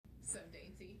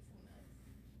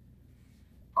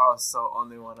Oh, so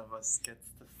only one of us gets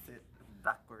to sit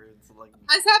backwards, like...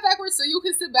 I sat backwards so you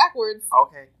can sit backwards.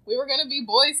 Okay. We were gonna be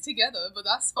boys together, but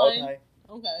that's fine.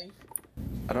 Okay.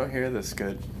 I don't hear this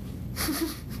good.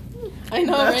 I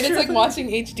know, right? It's like watching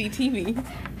HD TV.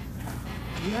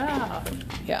 Yeah.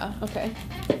 Yeah, okay.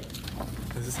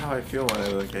 This is how I feel when I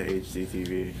look at HD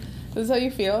TV. This is how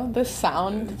you feel? The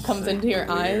sound It's comes like into your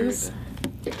weird. eyes.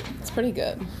 It's pretty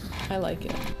good. I like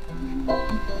it.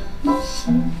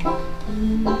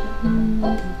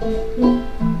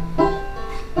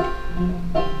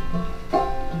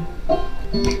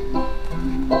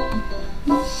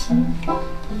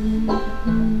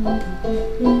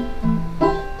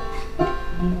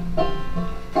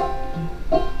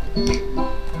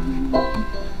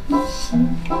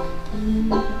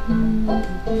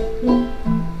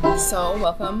 So,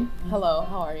 welcome. Hello,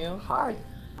 how are you? Hi.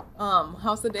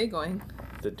 How's the day going?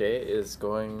 The day is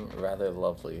going rather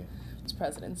lovely. It's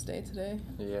President's Day today.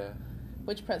 Yeah.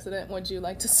 Which president would you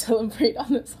like to celebrate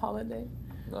on this holiday?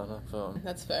 None of them.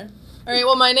 That's fair. All right,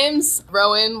 well, my name's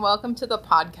Rowan. Welcome to the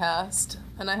podcast.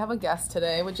 And I have a guest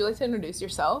today. Would you like to introduce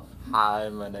yourself? Hi,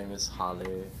 my name is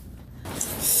Holly.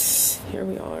 Here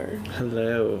we are.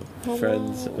 Hello, Hello.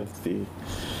 friends of the...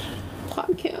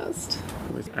 Podcast.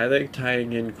 I like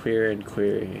tying in queer and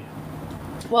query.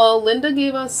 Well, Linda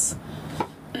gave us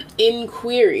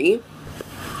inquiry,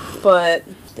 but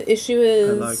the issue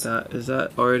is... I like that. Is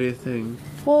that already a thing?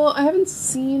 Well, I haven't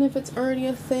seen if it's already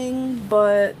a thing,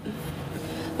 but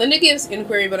Linda gave us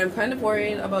inquiry, but I'm kind of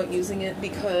worried about using it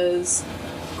because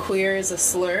queer is a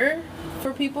slur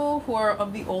for people who are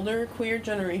of the older queer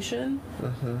generation.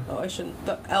 Uh-huh. Oh, I shouldn't.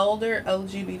 The elder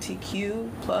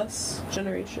LGBTQ plus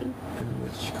generation. In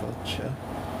which culture?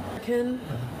 American,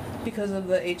 because of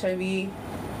the HIV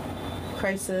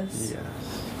crisis. Yes.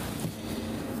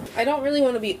 I don't really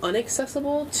want to be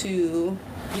unaccessible to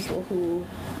people who...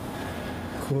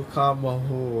 Kuka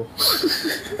mahu.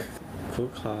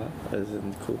 Kuka, as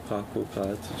in kuka,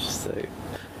 to just like...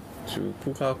 To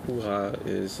kuka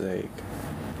is like...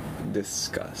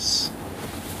 discuss.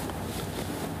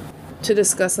 To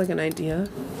discuss like an idea.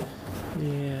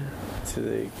 Yeah. To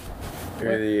like...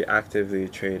 really actively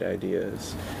trade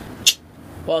ideas.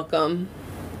 Welcome.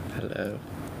 Hello.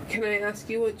 Can I ask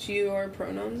you what your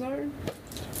pronouns are?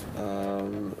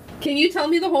 Can you tell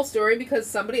me the whole story? Because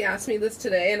somebody asked me this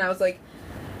today and I was like,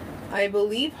 I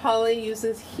believe Holly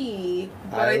uses he,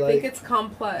 but I think it's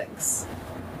complex.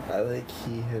 I like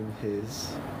he, him, his.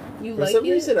 You For like some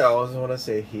it? reason, I always want to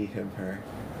say he, him, her.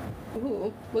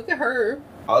 Ooh, look at her.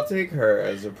 I'll take her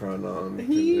as a pronoun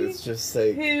because He, it's just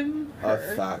like Him, a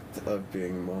her. fact of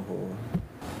being Mohu.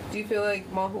 Do you feel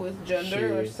like Mahu is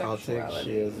gender or She, I'll sexuality? take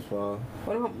she as well.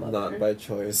 What about mother? Not by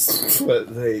choice,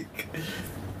 but like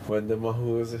when the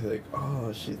Mahus are like,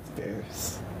 oh, she's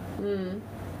fierce. Mm.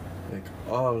 Like,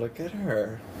 oh, look at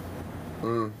her.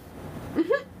 Mm. Or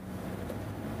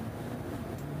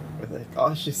like,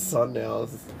 oh, she's saw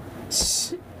nails.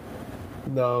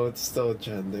 No, it's still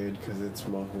gendered because it's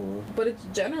Mahu. But it's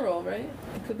general, right?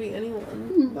 It could be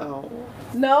anyone. No.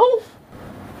 No?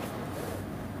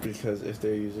 Because if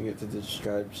they're using it to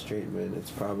describe straight men,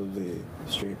 it's probably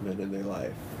straight men in their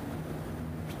life.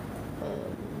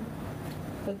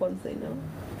 Like ones they know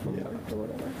from Yeah. work or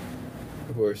whatever.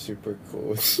 Who are super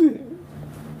cool.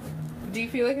 Do you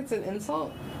feel like it's an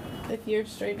insult if you're a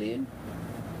straight dude?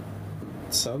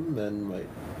 Some men might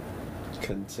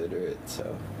consider it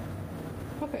so.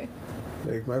 Okay.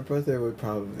 Like, my brother would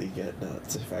probably get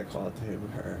nuts if I called him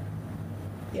her.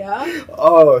 Yeah?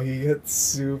 Oh, he gets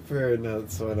super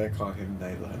nuts when I call him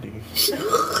Nailani.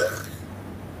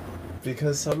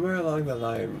 Because somewhere along the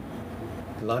line,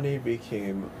 Lani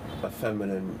became a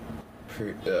feminine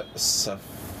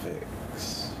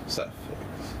suffix.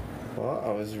 Well,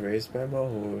 I was raised by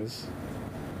Mahus.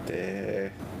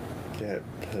 They get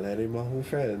plenty Mahu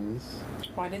friends.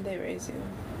 Why did they raise you?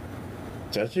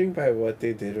 Judging by what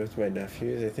they did with my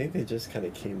nephews, I think they just kind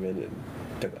of came in and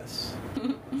took us.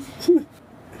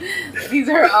 These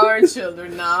are our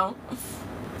children now.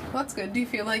 That's good. Do you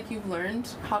feel like you've learned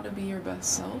how to be your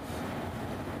best self?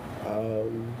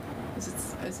 Is it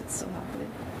still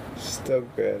happening? Still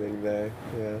getting there,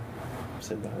 yeah.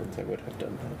 Sometimes I would have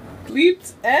done that.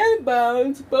 Leaps and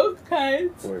bounds, both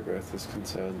kinds. Where growth is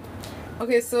concerned.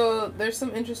 Okay, so there's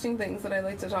some interesting things that I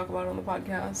like to talk about on the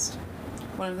podcast.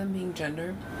 One of them being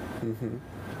gender. Mm-hmm.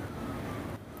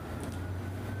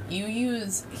 You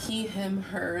use he, him,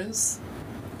 hers.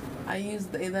 I use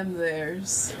they, them,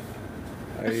 theirs.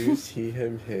 I use he,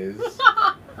 him, his,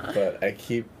 but I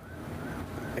keep...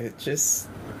 It just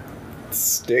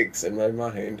sticks in my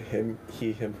mind. Him,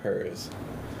 he, him, hers.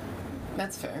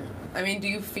 That's fair. I mean, do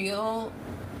you feel...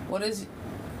 What is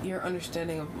your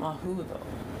understanding of Mahu, though?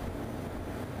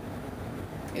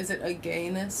 Is it a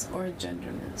gayness or a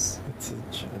genderness? It's a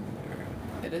gender.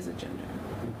 It is a gender.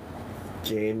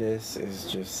 Gayness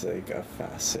is just like a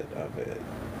facet of it.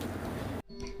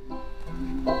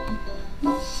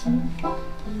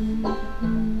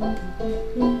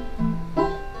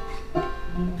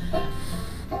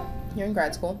 You're in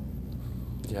grad school.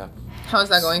 Yeah. How's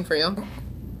that going for you?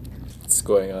 It's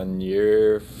going on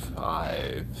year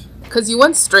 5. Because you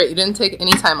went straight. You didn't take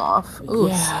any time off. Ooh,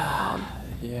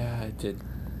 Yeah, I did.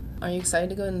 Are you excited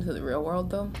to go into the real world,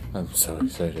 though? I'm so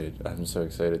excited. I'm so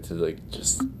excited to like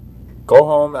just go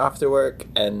home after work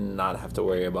and not have to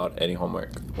worry about any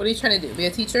homework. What are you trying to do? Be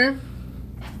a teacher?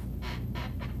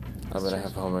 I'm gonna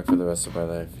have homework for the rest of my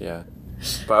life, yeah.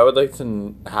 But I would like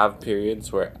to have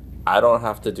periods where I don't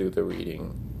have to do the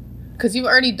reading. Because you've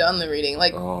already done the reading.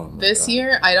 Like, Oh my this God.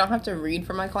 year, I don't have to read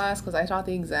for my class because I taught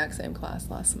the exact same class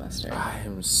last semester. I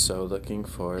am so looking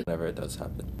forward whenever it does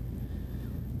happen.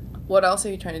 What else are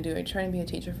you trying to do? Are you trying to be a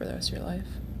teacher for the rest of your life?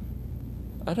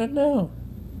 I don't know.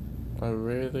 I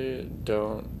really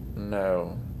don't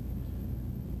know.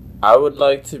 I would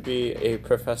like to be a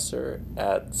professor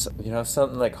at,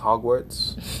 something like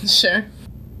Hogwarts. Sure.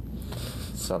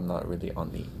 So I'm not really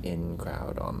on the in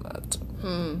crowd on that.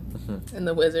 In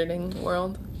the wizarding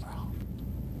world.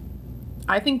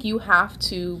 I think you have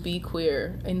to be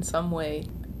queer in some way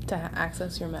to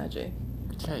access your magic.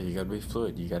 Yeah, you gotta be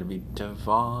fluid. You gotta be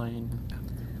divine.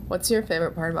 What's your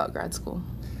favorite part about grad school?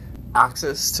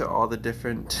 Access to all the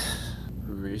different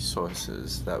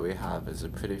resources that we have is a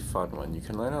pretty fun one. You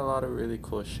can learn a lot of really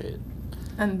cool shit.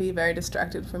 And be very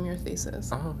distracted from your thesis.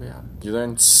 Oh, yeah. You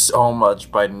learn so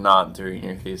much by not doing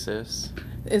your thesis.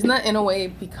 Isn't that, in a way,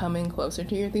 becoming closer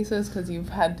to your thesis because you've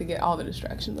had to get all the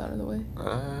distractions out of the way?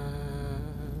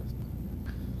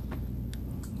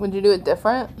 Would you do it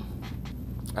different?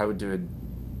 I would do it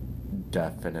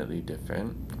definitely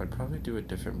different. I'd probably do a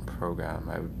different program.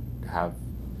 I would have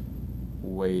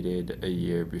waited a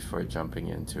year before jumping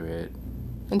into it.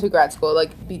 Into grad school,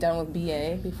 like be done with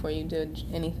BA before you did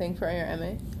anything for your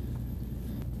MA?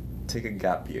 Take a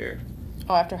gap year.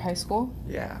 Oh, after high school?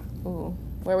 Yeah. Ooh.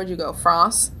 Where would you go?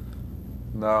 France?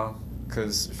 No,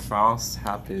 because France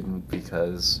happened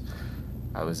because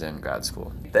I was in grad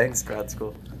school. Thanks, grad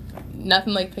school.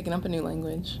 Nothing like picking up a new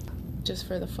language. Just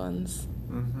for the funds.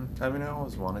 I mean, I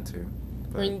always wanted to.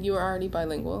 Or you were already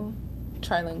bilingual?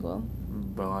 Trilingual?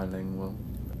 Bilingual.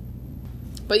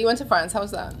 But you went to France. How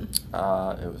was that?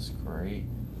 It was great.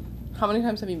 How many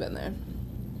times have you been there?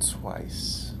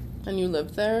 Twice. And you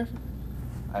lived there?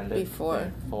 I lived Before.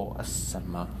 there for a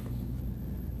summer.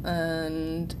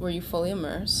 And were you fully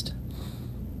immersed?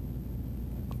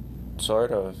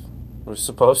 Sort of. It was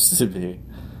supposed to be.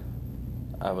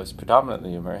 I was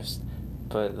predominantly immersed,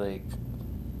 but like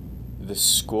the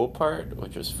school part,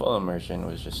 which was full immersion,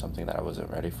 was just something that I wasn't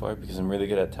ready for because I'm really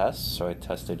good at tests, so I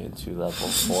tested into level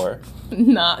 4.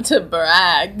 Not to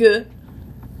brag.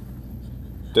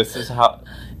 This is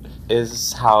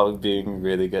how being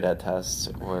really good at tests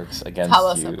works against Tell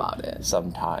us you about it.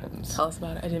 sometimes. Tell us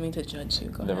about it. I didn't mean to judge you.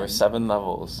 Go There were ahead. 7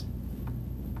 levels.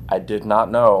 I did not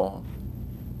know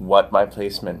what my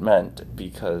placement meant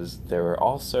because there were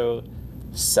also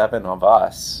 7 of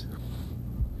us.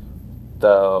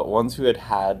 The ones who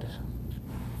had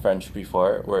French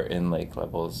before were in like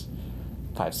levels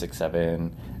 5, 6,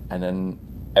 7, and then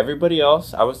everybody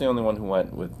else, I was the only one who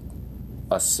went with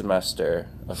a semester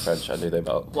of French under their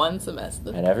belt. 1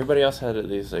 semester. And everybody else had at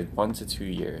least like 1 to 2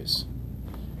 years.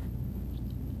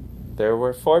 There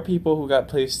were 4 people who got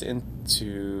placed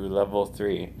into level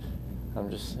 3. I'm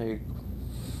just like,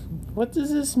 what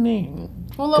does this mean?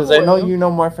 What level Because I know were you know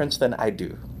more French than I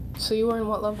do. So you were in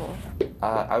what level?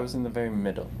 I was in the very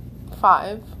middle.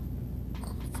 5?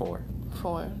 4.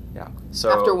 4. Yeah.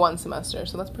 So After 1 semester,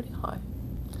 so that's pretty high.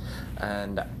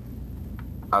 And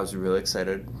I was really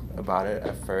excited about it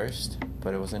at first,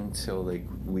 but it wasn't until like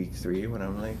week 3 when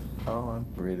I'm like, oh, I'm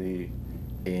really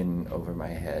in over my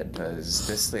head because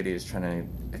this lady is trying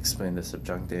to explain the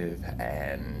subjunctive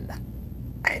and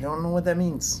I don't know what that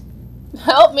means.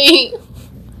 Help me!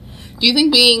 Do you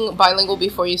think being bilingual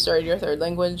before you started your 3rd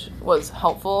language was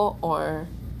helpful or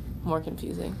more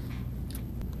confusing?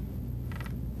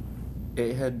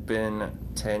 It had been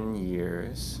 10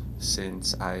 years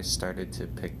since I started to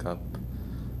pick up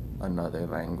another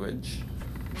language.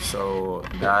 So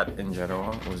that in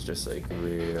general was just like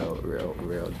real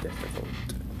difficult.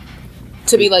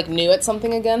 To be like new at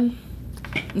something again?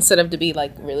 Instead of to be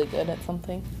like really good at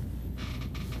something?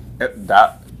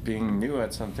 That being new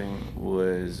at something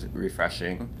was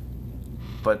refreshing,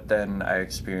 But then I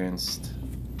experienced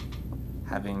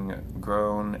having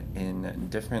grown in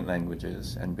different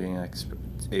languages and being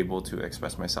able to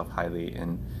express myself highly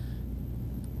in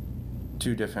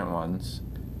 2 different ones,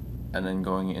 and then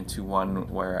going into one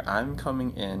where I'm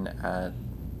coming in at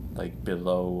like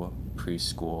below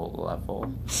preschool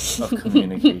level of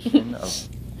communication of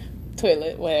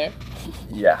toilet wear.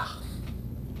 Yeah.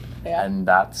 Yeah. And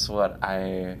that's what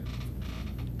I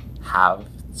have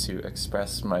to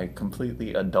express my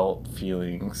completely adult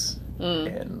feelings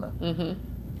in.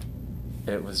 Mm-hmm.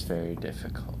 It was very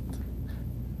difficult.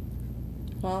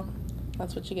 Well,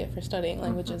 that's what you get for studying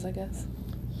languages, I guess.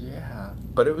 Yeah,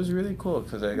 but it was really cool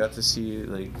because I got to see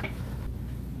like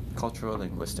cultural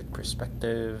linguistic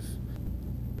perspective,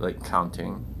 like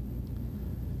counting.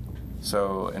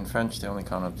 So in French they only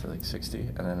count up to like 60,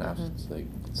 and then after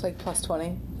it's like plus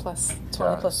 20, plus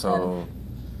 20, plus 10,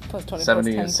 plus 20,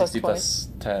 70 plus 10, is 60 plus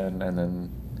 10, and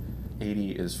then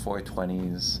 80 is 4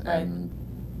 20s, right. And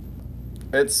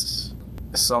it's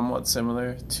somewhat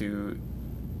similar to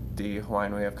the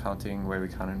Hawaiian way of counting where we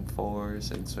count in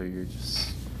 4s, and so you're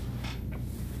just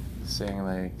saying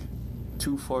like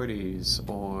 2 40s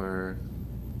or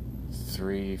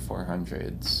 3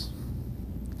 400s.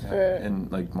 For in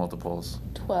like multiples.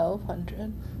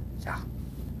 1200. Yeah.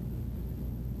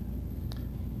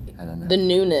 And then the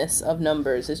newness of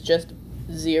numbers is just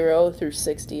 0 through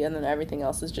 60, and then everything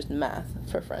else is just math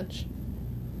for French.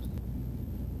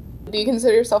 Do you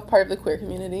consider yourself part of the queer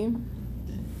community?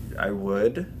 I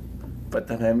would, but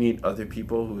then I meet other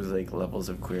people whose like levels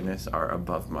of queerness are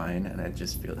above mine, and I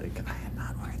just feel like I am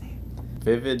not worthy.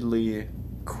 Vividly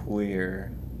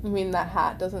queer. I mean, that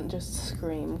hat doesn't just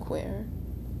scream queer.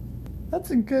 That's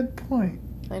a good point.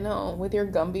 I know, with your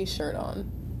Gumby shirt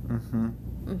on.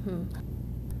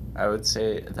 I would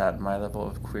say that my level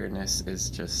of queerness is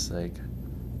just like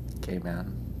gay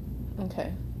man.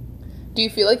 Okay. Do you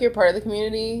feel like you're part of the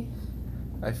community?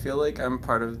 I feel like I'm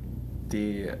part of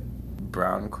the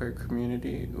brown queer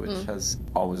community, which has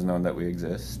always known that we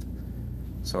exist.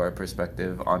 So our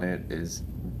perspective on it is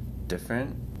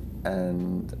different,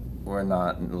 and we're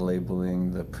not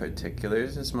labeling the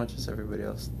particulars as much as everybody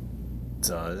else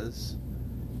does.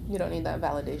 You don't need that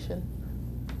validation.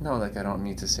 No, like I don't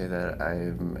need to say that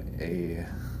I'm a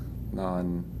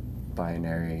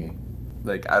non-binary.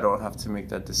 Like I don't have to make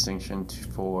that distinction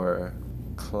for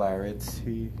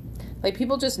clarity. Like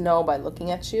people just know by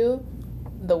looking at you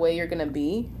the way you're gonna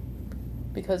be,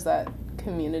 because that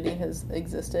community has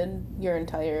existed your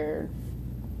entire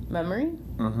memory.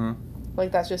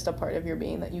 Like that's just a part of your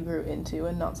being that you grew into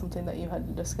and not something that you had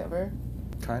to discover.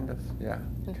 Kind of, yeah.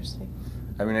 Interesting.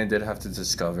 I mean, I did have to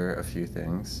discover a few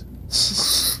things.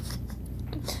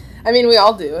 I mean, we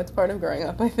all do. It's part of growing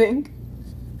up, I think.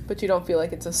 But you don't feel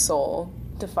like it's a sole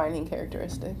defining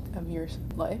characteristic of your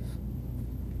life?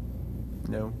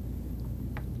 No.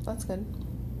 That's good.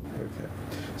 Okay.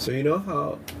 So you know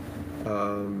how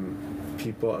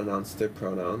people announce their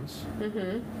pronouns?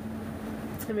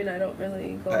 I mean, I don't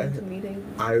really go into meetings.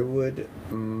 I would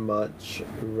much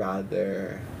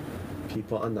rather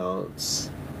people announce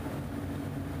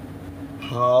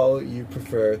how you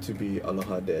prefer to be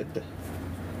aloha-ded.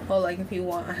 Well, like if you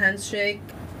want a handshake.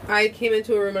 I came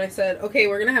into a room and I said, okay,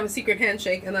 we're going to have a secret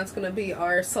handshake, and that's going to be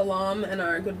our salam and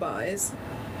our goodbyes.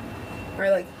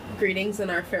 Our, like, greetings and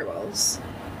our farewells.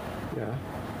 Yeah.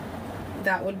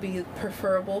 That would be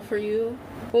preferable for you.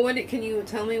 Well, can you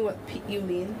tell me what you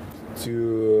mean?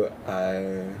 Do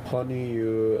I honey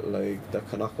you like the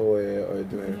Kanaka way, or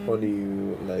do I honey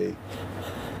you like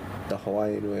the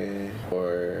Hawaiian way,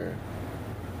 or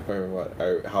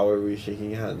what? How are we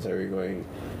shaking hands? Are we going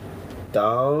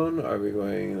down? Are we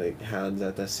going like hands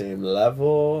at the same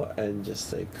level and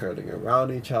just like curling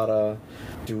around each other?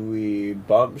 Do we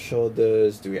bump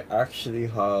shoulders? Do we actually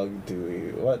hug? Do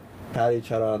we pat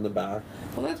each other on the back?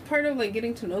 Well, that's part of like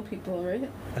getting to know people, right?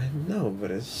 I know,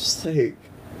 but it's just like,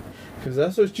 because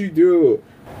that's what you do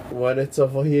when it's a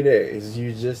wahine, is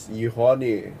you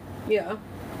honey. Yeah.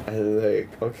 And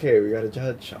like, okay, we gotta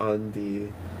judge on the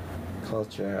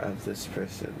culture of this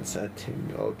person's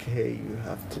setting. Okay, you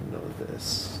have to know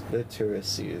this.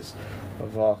 Literacies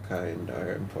of all kind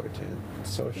are important.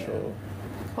 Social.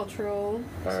 Yeah. Cultural.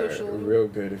 Are social. real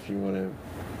good if you want to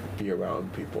be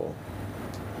around people.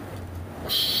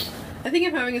 I think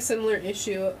I'm having a similar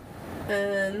issue,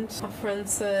 and a friend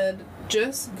said,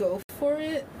 just go for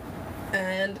it,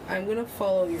 and I'm gonna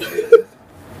follow your lead.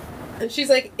 And she's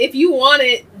like, if you want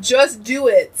it, just do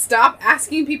it. Stop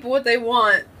asking people what they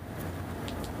want.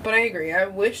 But I agree. I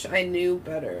wish I knew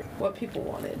better what people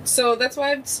wanted. So that's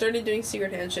why I've started doing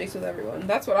secret handshakes with everyone.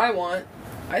 That's what I want.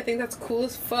 I think that's cool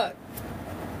as fuck.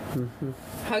 Mm-hmm.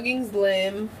 Hugging's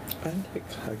lame. I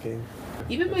like hugging.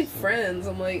 Even my friends,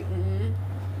 I'm like,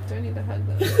 do I need to hug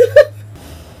them?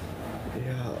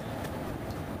 Yeah.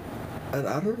 And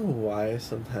I don't know why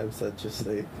sometimes that just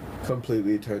like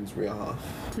completely turns me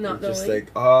off. Not just knowing.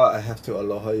 like, oh, I have to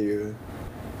aloha you.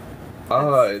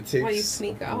 Oh, it That's why you takes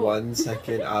sneak out. 1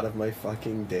 second out of my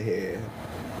fucking day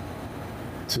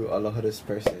to aloha this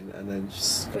person and then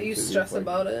just. But you completely stress forget.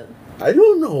 about it. I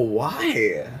don't know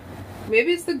why.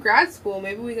 Maybe it's the grad school.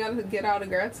 Maybe we gotta get out of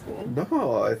grad school.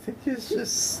 No, I think it's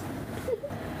just.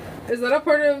 Is that a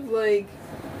part of like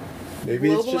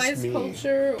Maybe it's just globalized me.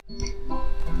 culture?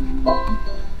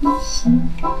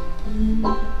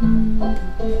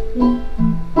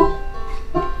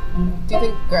 Do you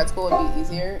think grad school would be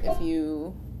easier if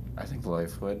you I think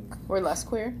life would. were less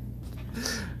queer?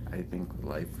 I think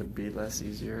life would be less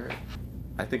easier.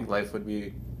 I think life would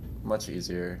be much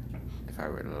easier if I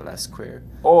were less queer.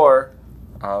 Or,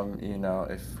 you know,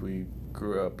 if we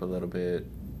grew up a little bit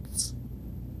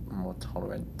more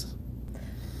tolerant.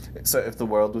 So if the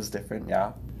world was different,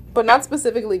 yeah. But not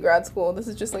specifically grad school. This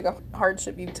is just like a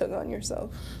hardship you took on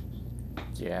yourself.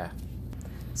 Yeah.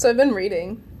 So I've been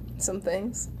reading some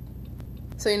things.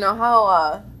 So you know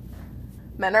how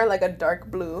men are like a dark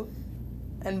blue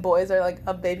and boys are like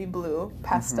a baby blue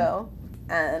pastel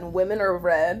and women are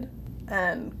red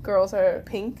and girls are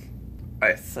pink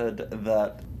I said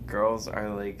that girls are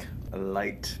like a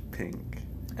light pink,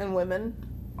 and women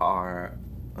are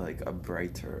like a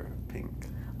brighter pink.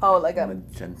 oh like a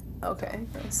Magenta-ish. okay,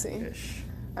 I see.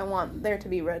 I want there to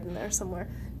be red in there somewhere.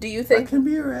 Do you think I can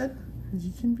be red.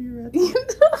 You can be red.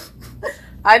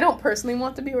 I don't personally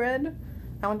want to be red.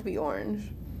 I want to be orange.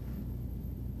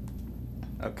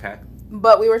 Okay.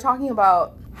 But we were talking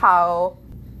about how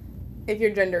if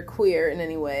you're gender queer in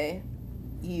any way,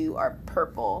 you are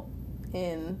purple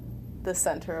in the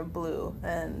center of blue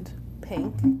and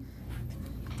pink.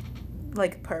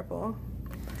 Like purple.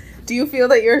 Do you feel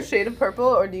that you're a shade of purple,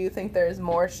 or do you think there's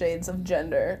more shades of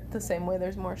gender the same way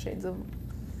there's more shades of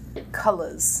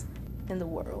colors in the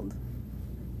world?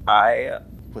 I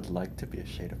would like to be a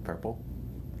shade of purple.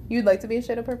 You'd like to be a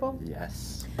shade of purple?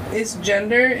 Yes. Is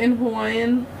gender in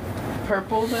Hawaiian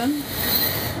purple then?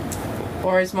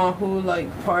 Or is Mahu like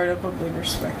part of a bigger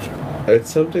spectrum?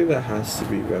 It's something that has to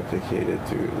be replicated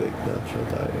through like natural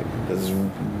dyeing. This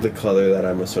is the color that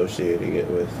I'm associating it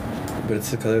with. But it's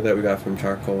the color that we got from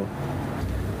charcoal.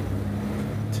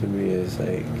 To me is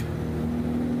like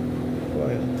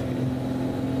royalty.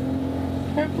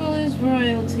 Purple is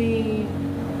royalty.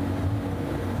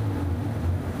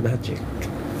 Magic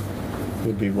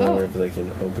would be more Oh. of like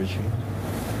an aubergine.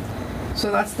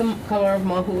 So that's the color of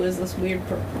Mahu, is this weird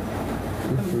purple.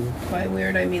 Mhm. By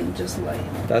weird, I mean just light.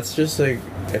 That's just like,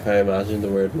 if I imagine the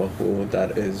word mahu,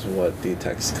 that is what the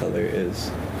text color is.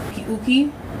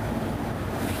 Uki?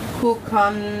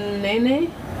 Kukanene?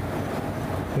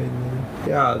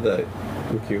 Yeah, the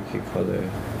uki color.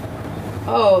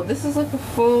 Oh, this is like a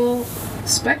full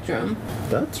spectrum.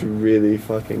 That's really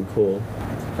fucking cool.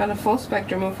 Got a full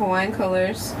spectrum of Hawaiian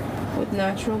colors with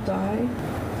natural dye.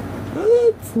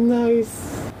 Oh, that's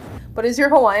nice. But is your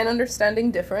Hawaiian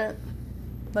understanding different?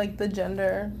 Like the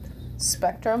gender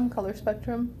spectrum, color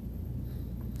spectrum?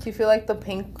 Do you feel like the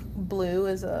pink blue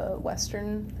is a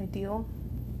Western ideal?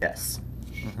 Yes.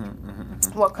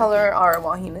 What color are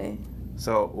wahine?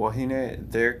 So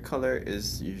wahine, their color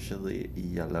is usually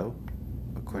yellow,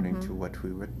 according to what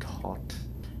we were taught.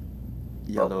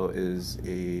 Yellow is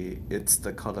it's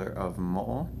the color of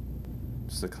mo'o.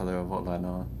 It's the color of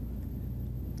olana.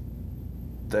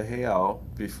 The heiau,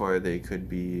 before they could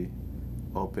be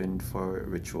opened for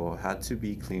ritual, had to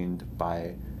be cleaned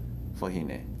by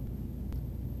wahine.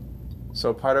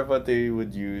 So part of what they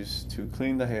would use to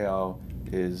clean the heiau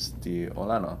is the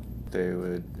olana. They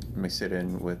would mix it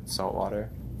in with salt water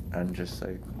and just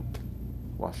like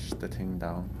wash the thing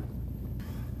down.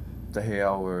 The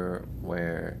heiau were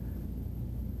where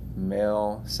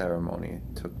male ceremony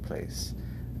took place,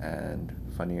 and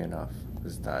funny enough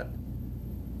was that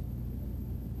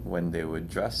when they would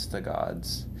dress the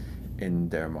gods in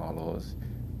their models,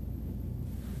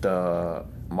 the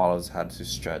models had to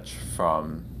stretch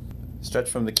from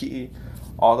the ki'i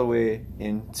all the way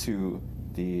into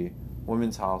the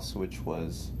women's house, which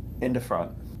was in the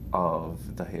front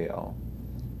of the heiau.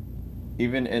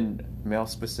 Even in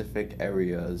male-specific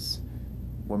areas,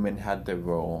 women had their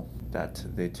role that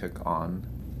they took on.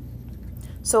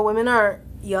 So women are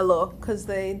yellow because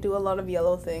they do a lot of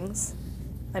yellow things.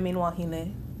 I mean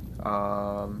wahine.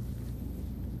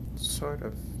 Sort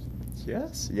of,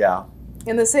 yes, yeah.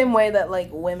 In the same way that like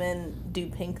women do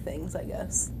pink things, I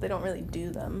guess. They don't really do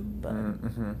them,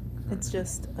 but It's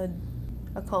just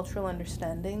a cultural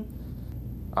understanding.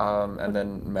 And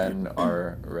then men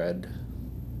are red.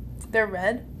 They're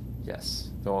red? Yes.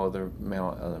 Though the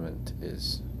male element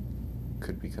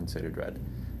could be considered red.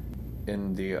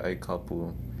 In the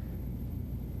Aikapu,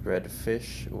 red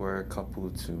fish were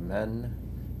kapu to men.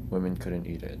 Women couldn't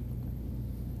eat it.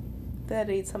 They had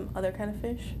to eat some other kind of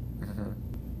fish? Mm-hmm.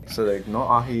 So like, no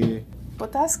ahi.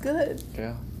 But that's good.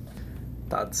 Yeah.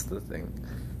 That's the thing.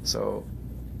 So,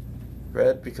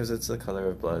 red, because it's the color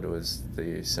of blood, was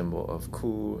the symbol of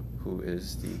Ku, who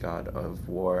is the god of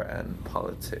war and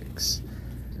politics.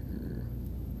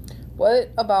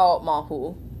 What about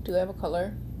Mahu? Do they have a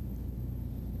color?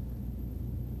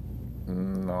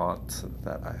 Not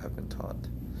that I have been taught.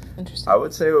 Interesting. I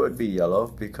would say it would be yellow,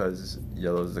 because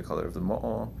yellow is the color of the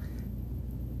mo'o.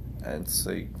 And it's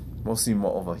like mostly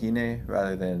mo'o wahine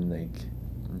rather than like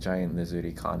giant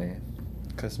lizardy kane.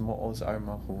 Because mo'os are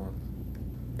mahu.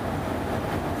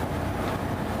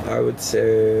 I would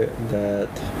say that.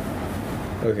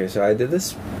 Okay, so I did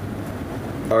this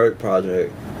art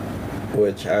project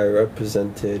which I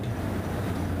represented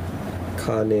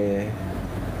Kane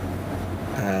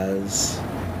as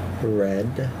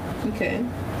red, Okay.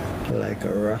 like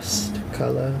a rust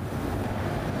color.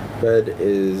 Red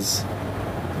is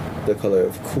the color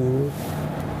of Ku,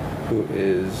 who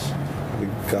is the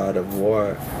god of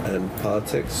war and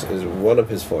politics, is one of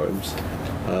his forms.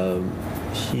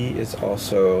 He is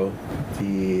also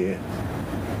the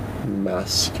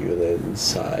masculine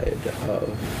side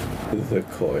of the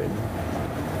coin.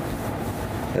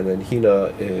 And then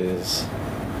Hina is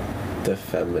the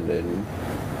feminine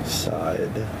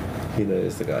side. Hina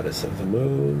is the goddess of the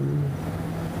moon.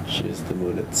 She is the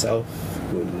moon itself,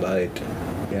 moonlight.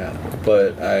 Yeah,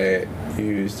 but I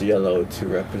used yellow to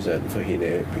represent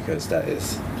Wahine because that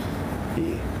is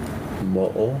the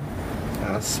mo'o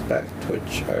aspect,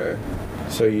 which are...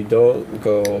 So you don't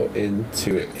go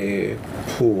into a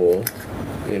pool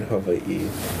in Hawaii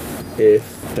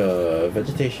if the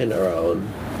vegetation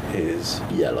around is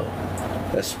yellow,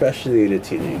 especially the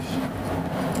tea leaves.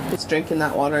 It's drinking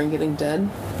that water and getting dead.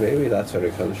 Maybe that's where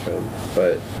it comes from,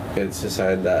 but it's a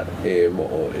sign that a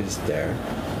mo'o is there,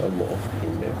 a mo'o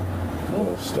in there,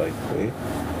 most likely,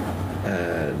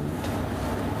 and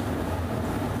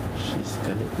she's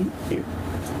gonna eat you.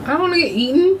 I don't want to get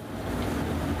eaten.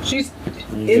 She's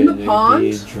You're in the gonna pond?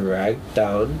 be dragged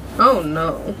down, Oh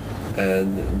no.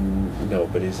 and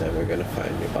nobody's ever gonna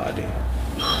find your body.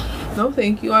 No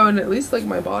thank you. I would at least like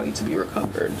my body to be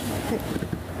recovered.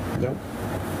 Nope.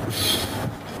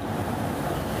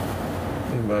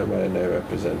 In my mind, I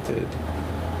represented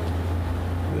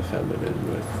the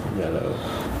feminine with yellow.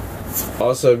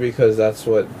 Also because that's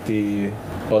what the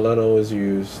olano was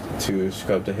used to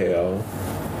scrub the hair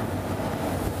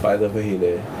by the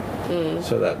wahine,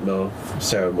 so that no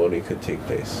ceremony could take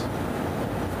place.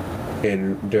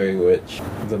 During which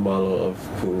the malo of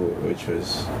Ku, which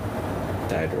was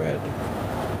dyed red,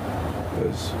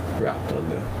 was wrapped on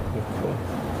the cloth.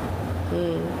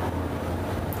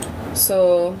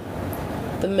 So,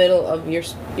 the middle of your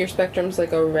spectrum's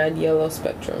like a red-yellow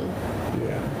spectrum.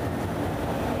 Yeah.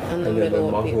 And the And then the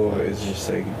middle would be mahu orange. is just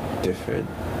like different.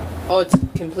 Oh, it's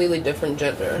completely different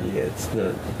gender. Yeah, it's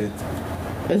not. It's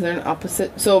Is there an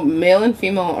opposite? So, male and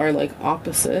female are like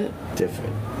opposite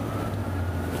different.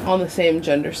 on the same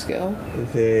gender scale.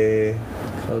 They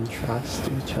contrast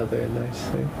each other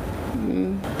nicely.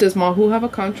 Does Mahu have a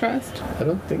contrast? I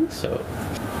don't think so.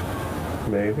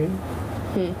 Maybe.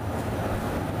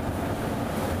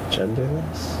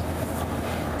 Genderless?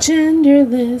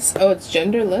 Genderless. Oh, it's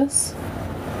genderless?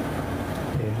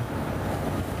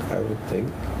 Yeah. I would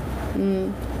think.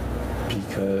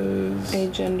 Because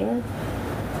Agender?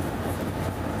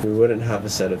 we wouldn't have a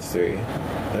set of three,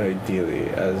 ideally,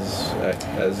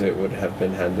 as it would have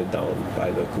been handed down by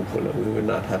the kupuna. We would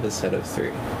not have a set of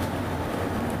three.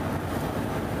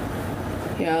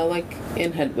 Yeah, like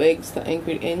in Hedwig's, the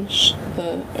Angry Inch,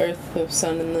 the Earth, the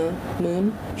Sun, and the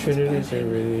Moon. Trinities are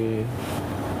really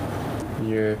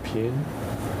European.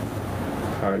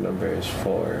 Our number is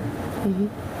 4.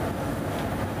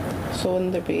 So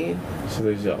wouldn't there be... So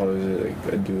there's always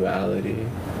like a duality.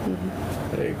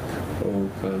 Like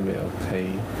Oka, male,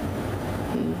 Kai.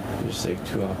 Just like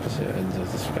two opposite ends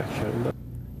of the spectrum.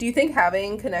 Do you think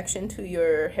having connection to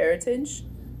your heritage,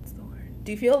 what's the word?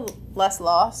 Do you feel less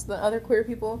lost than other queer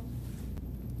people?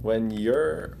 When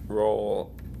your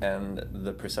role and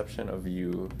the perception of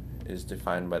you is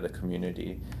defined by the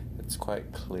community, it's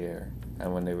quite clear.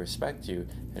 And when they respect you,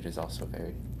 it is also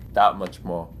that much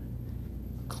more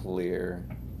clear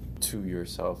to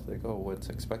yourself. Like, oh, what's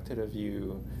expected of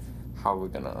you, how we're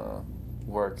gonna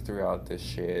work throughout this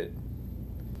shit.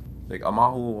 Like, a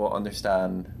mahu will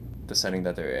understand the setting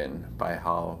that they're in by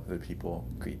how the people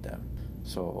greet them.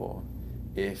 So,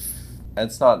 if... And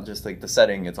it's not just, like, the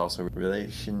setting, it's also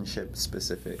relationship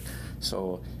specific.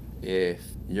 So, if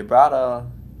your brother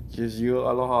gives you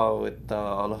aloha with the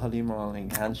aloha lima,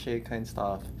 like, handshake kind of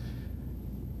stuff,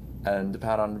 and the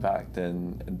pat on the back,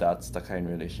 then that's the kind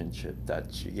of relationship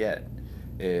that you get.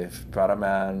 If brother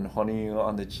man honey you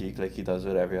on the cheek like he does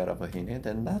with every other wahine,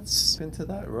 then that's into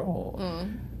that role.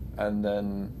 And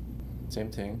then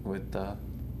same thing with the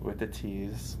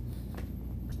teas,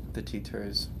 the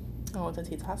teeters. Oh, the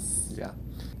titas. Yeah,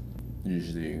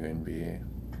 usually you're gonna be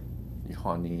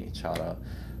honey each other,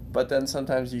 but then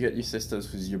sometimes you get your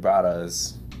sisters who's your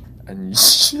brothers, and you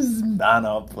just man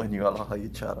up when you aloha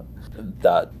each other.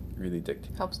 That really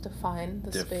helps define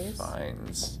the space.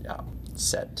 Defines, yeah.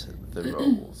 Set the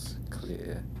roles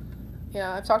clear.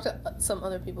 Yeah, I've talked to some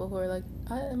other people who are like,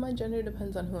 my gender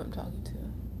depends on who I'm talking to.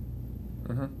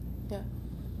 Yeah.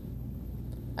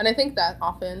 And I think that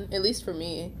often, at least for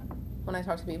me, when I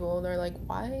talk to people, they're like,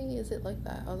 why is it like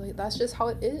that? I was like, that's just how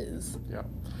it is. Yeah.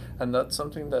 And that's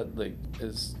something that, like,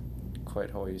 is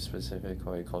quite Hawaii specific,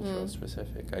 Hawaii cultural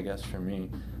specific. I guess for me,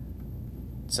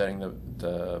 setting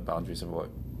the boundaries of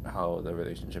how the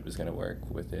relationship is going to work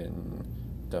within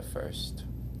the first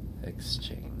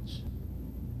exchange.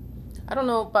 I don't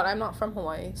know, but I'm not from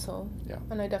Hawaii, so... Yeah.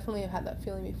 And I definitely had that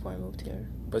feeling before I moved here.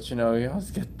 But, you know, you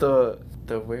always get the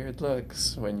weird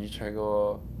looks when you try to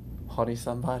go honey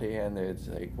somebody and it's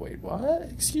like, wait, what?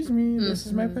 Excuse me, this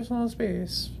is my personal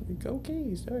space. Like,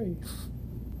 okay, sorry.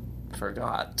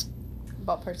 Forgot.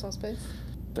 About personal space?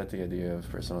 That the idea of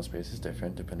personal space is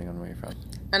different depending on where you're from.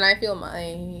 And I feel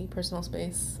my personal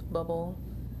space bubble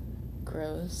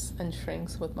grows and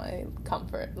shrinks with my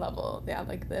comfort level. Yeah,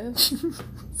 like this.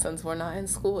 Since we're not in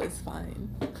school, it's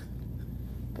fine.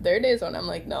 But there are days when I'm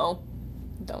like, no,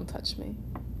 don't touch me.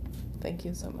 Thank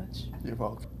you so much. You're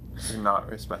welcome. You're not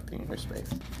respecting your space.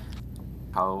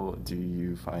 How do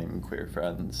you find queer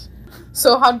friends?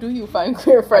 So how do you find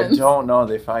queer friends? I don't know.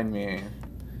 They find me.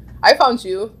 I found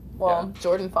you. Well, yeah.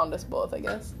 Jordan found us both, I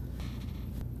guess.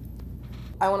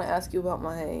 I want to ask you about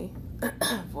my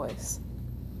voice.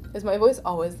 Is my voice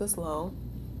always this low?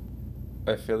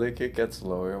 I feel like it gets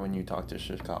lower when you talk to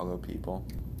Chicago people.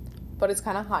 But it's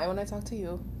kind of high when I talk to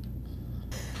you.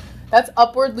 That's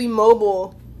upwardly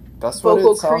mobile. That's what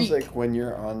it sounds like when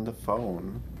you're on the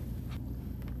phone.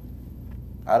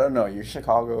 I don't know. Your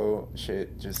Chicago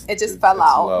shit just... It just fell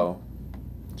out. Low.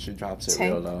 She drops it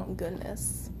real low.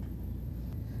 Goodness.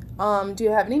 Do you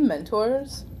have any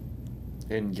mentors?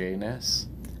 In gayness?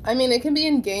 I mean, it can be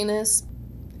in gayness.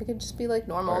 It could just be like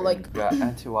normal, like... Yeah,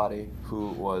 Auntie Wadi, who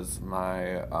was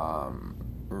my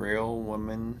real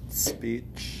woman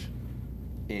speech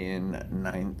in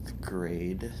 9th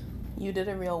grade. You did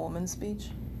a real woman speech?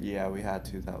 Yeah, we had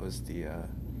to. That was the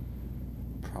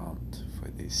prompt for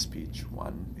the speech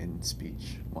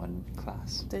one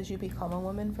class. Did you become a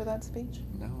woman for that speech?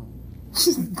 No.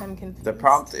 I'm confused. The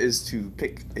prompt is to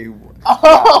pick a...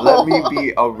 Yeah, let me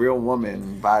be a real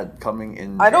woman by coming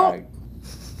in drag.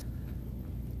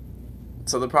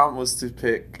 So the prompt was to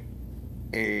pick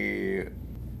a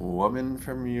woman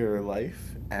from your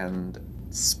life and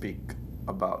speak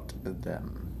about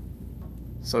them.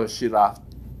 So she laughed.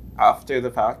 After the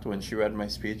fact, when she read my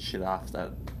speech, she laughed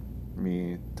at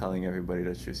me telling everybody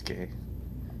that she was gay.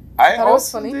 I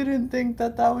also didn't think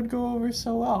that would go over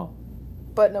so well.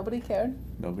 But nobody cared?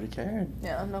 Nobody cared.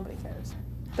 Yeah, nobody cares.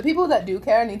 The people that do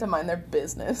care need to mind their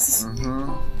business.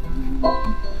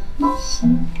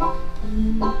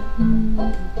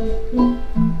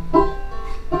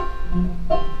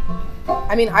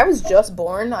 I mean, I was just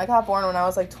born. I got born when I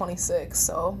was like 26,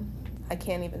 so I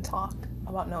can't even talk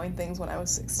about knowing things when I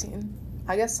was 16.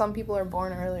 I guess some people are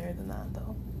born earlier than that,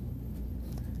 though.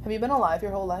 Have you been alive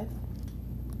your whole life?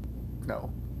 No.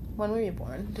 When were you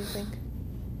born, do you think?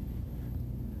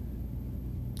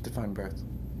 Define birth.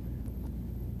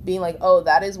 Being like, oh,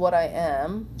 that is what I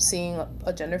am. Seeing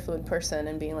a gender fluid person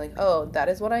and being like, oh, that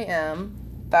is what I am.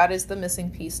 That is the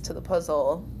missing piece to the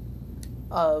puzzle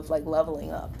of, like,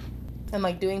 leveling up. And,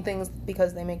 like, doing things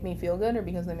because they make me feel good or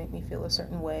because they make me feel a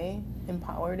certain way,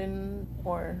 empowered in,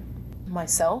 or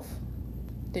myself.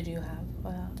 Did you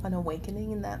have an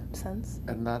awakening in that sense?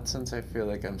 In that sense, I feel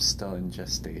like I'm still in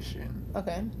gestation.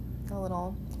 Okay. A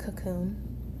little cocoon.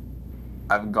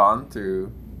 I've gone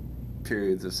through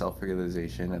periods of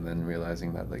self-realization and then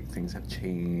realizing that, like, things have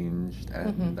changed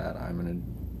and that I'm in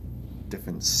a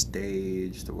different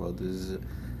stage. The world is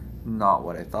not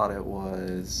what I thought it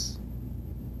was.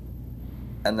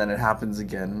 And then it happens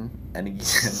again and again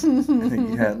and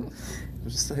again. I'm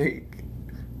just like,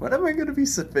 When am I going to be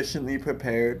sufficiently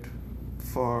prepared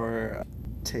for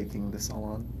taking this all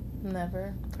on?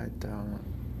 Never. I don't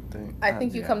think. I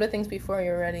think you come to things before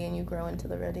you're ready and you grow into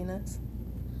the readiness.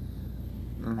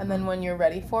 Mm-hmm. And then when you're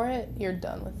ready for it, you're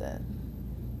done with it.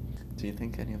 Do you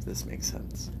think any of this makes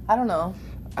sense? I don't know.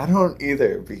 I don't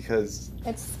either, because...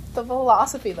 It's the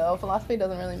philosophy, though. Philosophy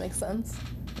doesn't really make sense.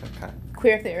 Okay.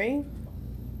 Queer theory.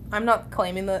 I'm not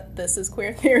claiming that this is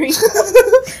queer theory.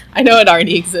 I know it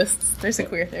already exists. There's a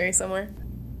queer theory somewhere.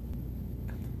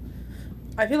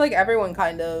 I feel like everyone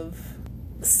kind of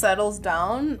settles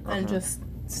down and just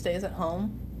stays at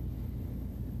home.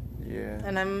 Yeah.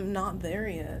 And I'm not there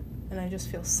yet. And I just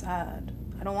feel sad.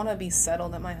 I don't want to be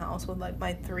settled at my house with, like,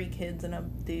 my 3 kids and a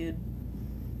dude.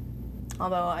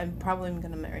 Although I'm probably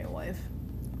going to marry a wife.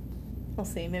 We'll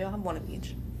see. Maybe I'll have one of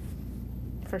each.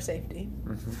 For safety.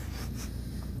 Mm-hmm.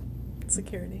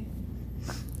 Security.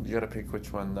 You gotta pick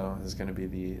which one, though, is gonna be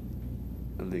the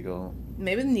illegal.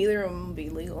 Maybe neither of them will be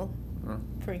legal. Mm.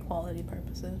 For equality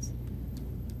purposes.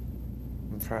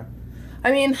 Okay.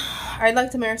 I mean, I'd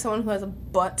like to marry someone who has a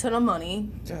butt ton of money.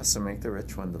 Yeah, so make the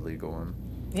rich one the legal one.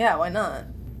 Yeah, why not?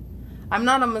 I'm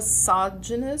not a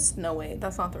misogynist. No, wait,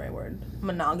 that's not the right word.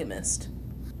 Monogamist.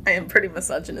 I am pretty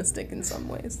misogynistic in some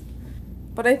ways.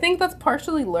 But I think that's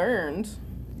partially learned.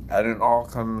 And it all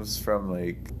comes from,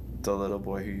 like, the little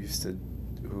boy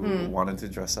who wanted to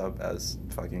dress up as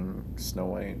fucking Snow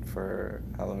White for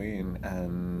Halloween,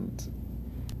 and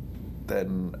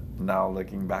then now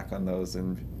looking back on those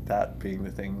and that being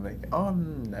the thing, like, oh,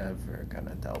 I'm never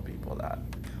gonna tell people that.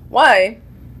 Why?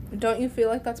 Don't you feel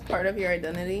like that's part of your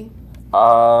identity?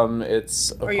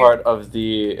 It's a Or part of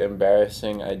the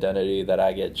embarrassing identity that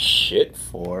I get shit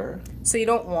for. So you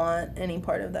don't want any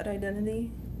part of that identity?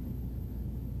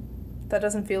 That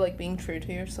doesn't feel like being true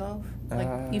to yourself?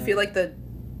 Like, you feel like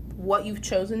what you've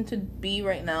chosen to be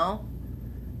right now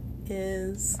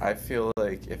is... I feel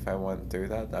like if I went through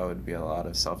that would be a lot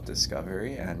of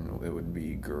self-discovery, and it would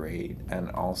be great.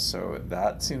 And also,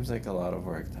 that seems like a lot of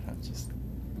work that I'm just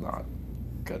not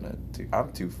gonna do.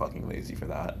 I'm too fucking lazy for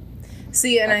that.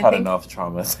 See, and I've I had think enough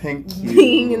trauma. Thank you.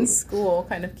 being in school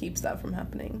kind of keeps that from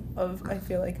happening. I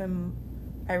feel like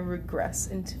I regress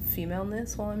into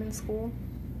femaleness while I'm in school.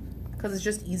 Because it's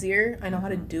just easier. I know how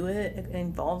to do it. It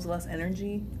involves less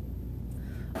energy.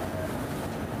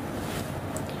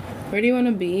 Where do you want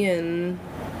to be in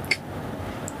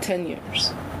 10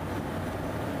 years?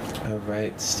 A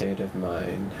right state of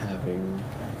mind,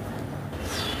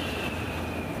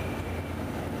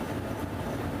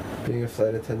 being a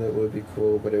flight attendant would be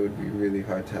cool, but it would be really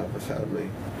hard to have a family.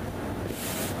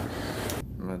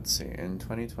 Let's see, in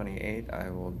 2028, I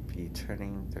will be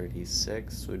turning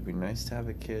 36. It would be nice to have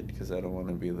a kid, because I don't want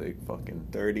to be, like, fucking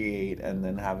 38 and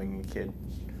then having a kid.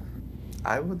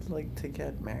 I would like to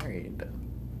get married.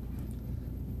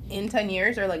 In 10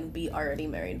 years, or, like, be already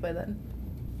married by then?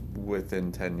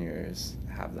 Within 10 years,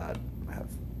 have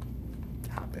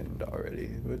happened already.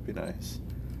 It would be nice.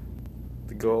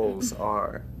 The goals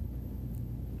are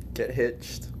get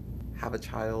hitched, have a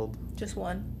child. Just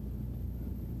one?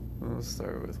 We'll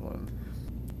start with one.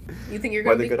 You think you're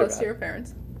going to be Whether good or close to bad. your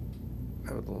parents?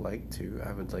 I would like to.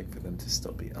 I would like for them to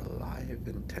still be alive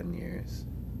in 10 years.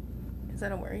 Is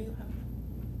that a worry you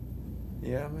have?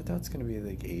 Yeah, my dad's going to be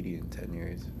like 80 in 10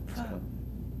 years. So,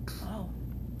 Oh,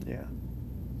 yeah.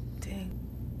 dang.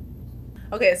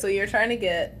 Okay, so you're trying to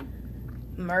get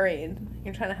married.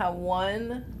 You're trying to have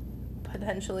 1,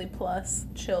 potentially plus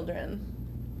children.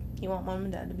 You want mom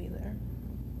and dad to be there.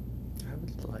 I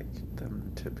would like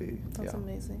them to be. That's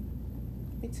amazing.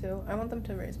 Me too. I want them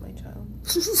to raise my child.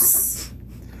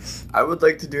 I would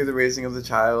like to do the raising of the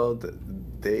child.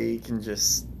 They can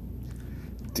just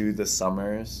do the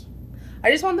summers.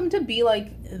 I just want them to be,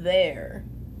 like, there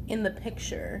in the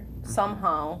picture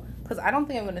somehow. Because I don't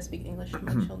think I'm going to speak English to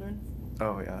my children.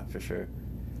 Oh, yeah, for sure.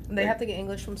 They have to get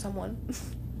English from someone.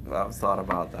 I've thought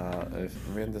about that. If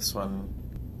me and this one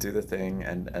do the thing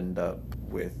and end up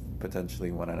with potentially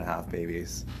 1.5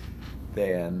 babies,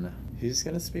 then he's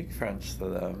going to speak French to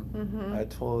them. Mm-hmm. I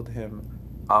told him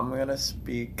I'm going to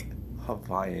speak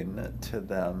Hawaiian to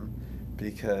them,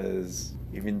 because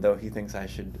even though he thinks I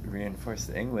should reinforce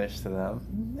the English to them,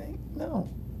 no.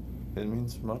 It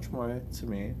means much more to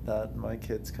me that my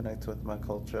kids connect with my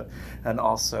culture. And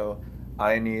also,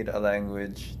 I need a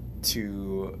language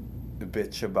to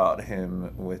bitch about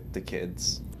him with the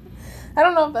kids. I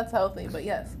don't know if that's healthy, but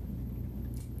yes.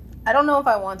 I don't know if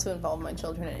I want to involve my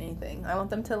children in anything. I want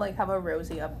them to, like, have a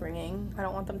rosy upbringing. I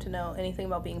don't want them to know anything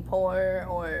about being poor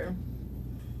or...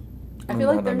 I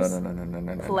feel like there's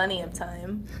plenty of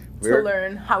time to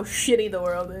learn how shitty the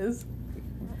world is.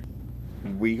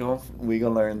 we gonna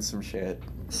learn some shit.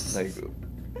 Like,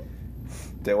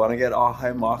 they want to get all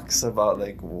high marks about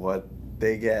like what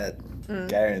they get.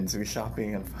 Garen's, we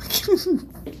shopping in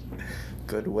fucking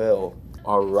Goodwill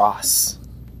or Ross.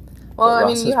 Well, But I Ross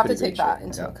mean, has you have to pretty take great that shit,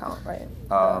 into yeah. account, right?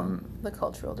 The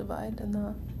cultural divide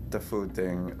and The food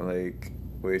thing, like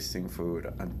wasting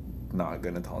food, I'm not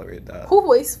gonna tolerate that. Who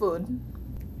wastes food?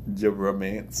 Your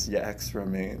roommates, your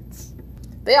ex-roommates.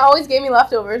 They always gave me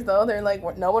leftovers, though. They're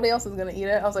like, nobody else is gonna eat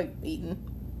it. I was like, eating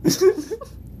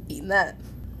that.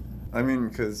 I mean,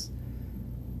 because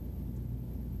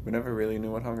we never really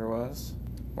knew what hunger was.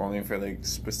 Only for like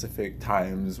specific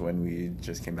times when we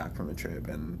just came back from a trip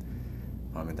and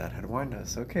Mom and Dad had warned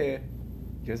us, okay,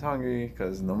 you're hungry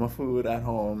because no more food at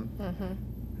home. Mm-hmm.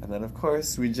 And then, of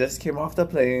course, we just came off the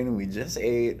plane. We just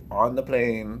ate on the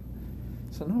plane.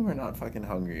 So, no, we're not fucking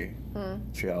hungry.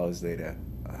 3 hours later.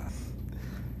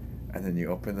 And then you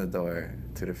open the door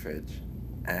to the fridge.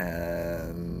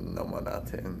 And no more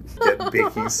nothing. Get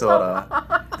baking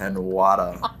soda and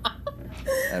water.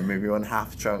 And maybe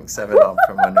 1/2 drunk 7-Up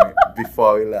from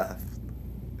before we left.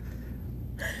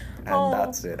 And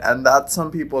that's it. And that's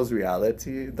some people's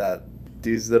reality that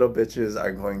these little bitches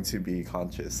are going to be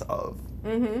conscious of.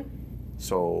 Mm-hmm.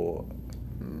 So,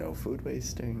 no food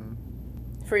wasting.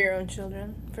 For your own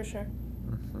children, for sure.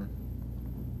 Mm-hmm.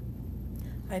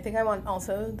 I think I want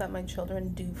also that my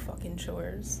children do fucking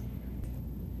chores.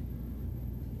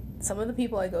 Some of the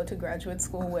people I go to graduate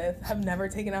school with have never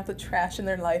taken out the trash in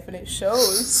their life, and it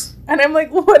shows. And I'm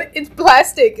like, what? It's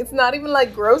plastic. It's not even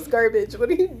like gross garbage. What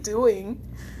are you doing?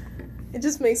 It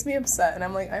just makes me upset, and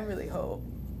I'm like, I really hope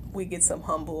we get some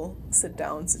humble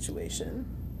sit-down situation.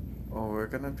 Oh, we're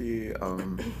gonna be,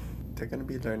 they're gonna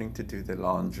be learning to do the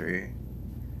laundry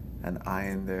and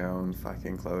iron their own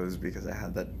fucking clothes because I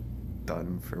had that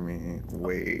done for me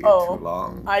way too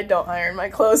long. I don't iron my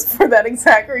clothes for that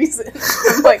exact reason.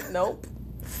 I'm like, nope.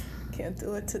 Can't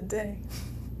do it today.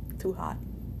 Too hot.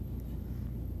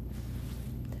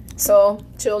 So,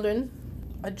 children,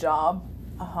 a job,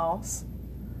 a house,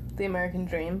 the American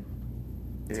dream.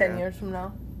 10 years from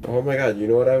now. Oh my god, you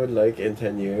know what I would like in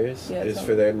 10 years? Yeah, is tell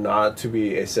for me. there not to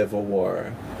be a civil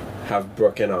war have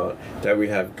broken out. That we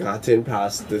have gotten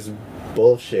past this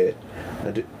bullshit.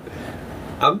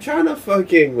 I'm trying to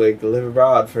fucking like live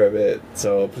abroad for a bit,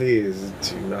 so please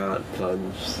do not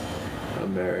plunge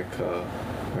America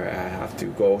where I have to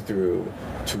go through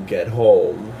to get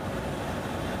home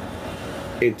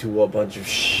into a bunch of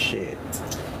shit.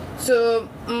 So,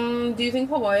 do you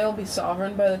think Hawaii will be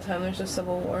sovereign by the time there's a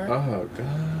civil war? Oh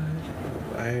god.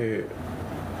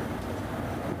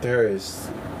 There is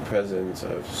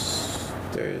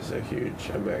a huge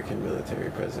American military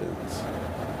presence.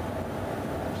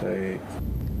 Like,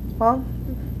 Well,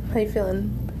 how you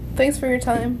feeling? Thanks for your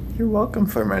time. You're welcome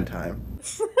for my time.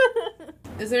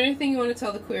 Is there anything you want to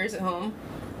tell the queers at home?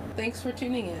 Thanks for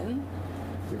tuning in.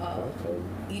 you're welcome.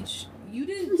 You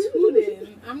didn't tune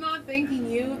in. I'm not thanking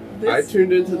you. I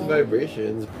tuned into the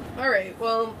vibrations. Alright,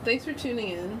 well, thanks for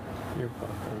tuning in. You're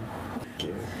welcome. Thank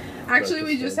you. Actually,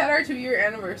 we just had our 2-year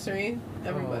anniversary.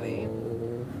 Everybody,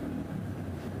 Oh.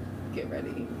 get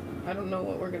ready. I don't know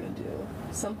what we're gonna do.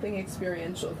 Something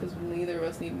experiential, because neither of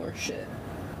us need more shit.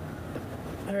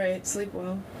 Alright, sleep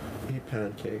well. Eat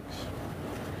pancakes.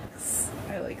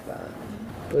 I like that.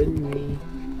 Bunny.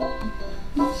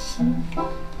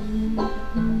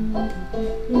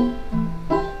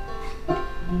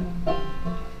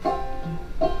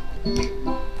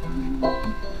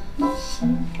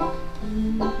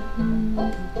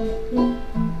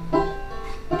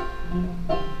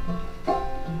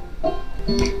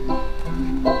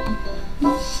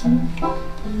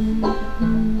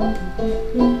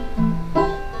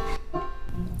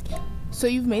 So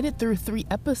you've made it through 3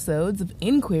 episodes of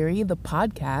Inquiry, the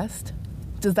podcast.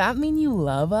 Does that mean you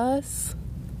love us?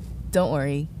 Don't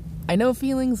worry. I know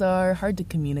feelings are hard to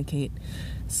communicate,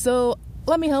 so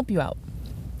let me help you out.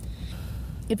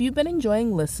 If you've been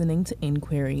enjoying listening to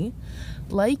Inquiry,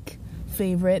 like,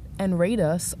 favorite, and rate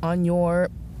us on your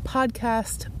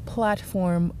podcast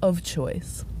platform of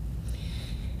choice.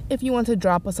 If you want to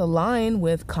drop us a line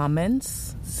with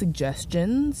comments,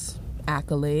 suggestions,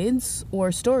 accolades,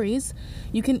 or stories,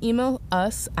 you can email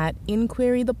us at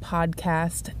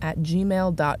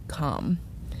inquirythepodcast@gmail.com.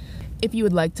 If you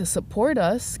would like to support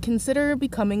us, consider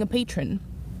becoming a patron.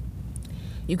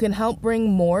 You can help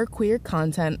bring more queer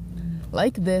content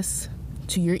like this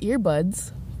to your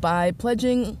earbuds by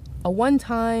pledging a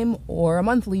one-time or a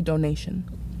monthly donation.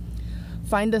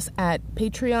 Find us at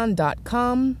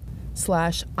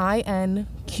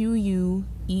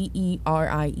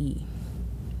patreon.com/INQUEERIE.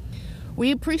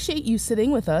 We appreciate you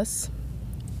sitting with us.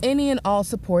 any and all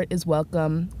support is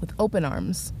welcome with open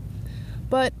arms.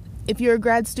 But if you're a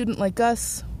grad student like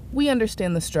us, we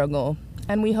understand the struggle,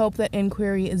 and we hope that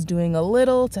Inquiry is doing a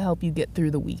little to help you get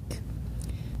through the week.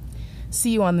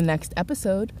 See you on the next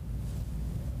episode.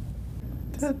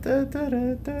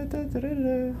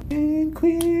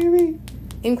 Inquiry.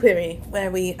 Inquiry, where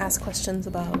we ask questions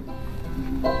about...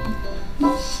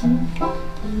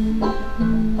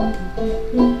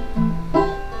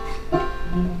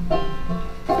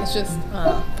 It's just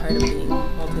part of being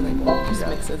multilingual, just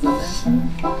mixes in there.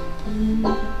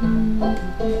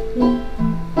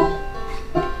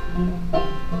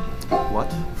 What?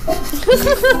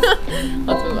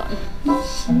 Let's move on.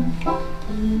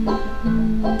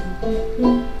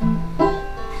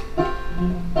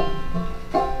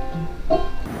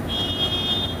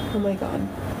 Oh my god.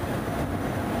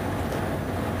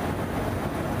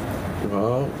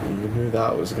 Well, you knew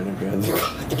that was gonna be on the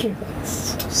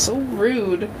podcast. So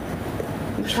rude.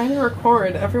 I'm trying to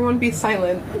record. Everyone be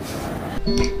silent.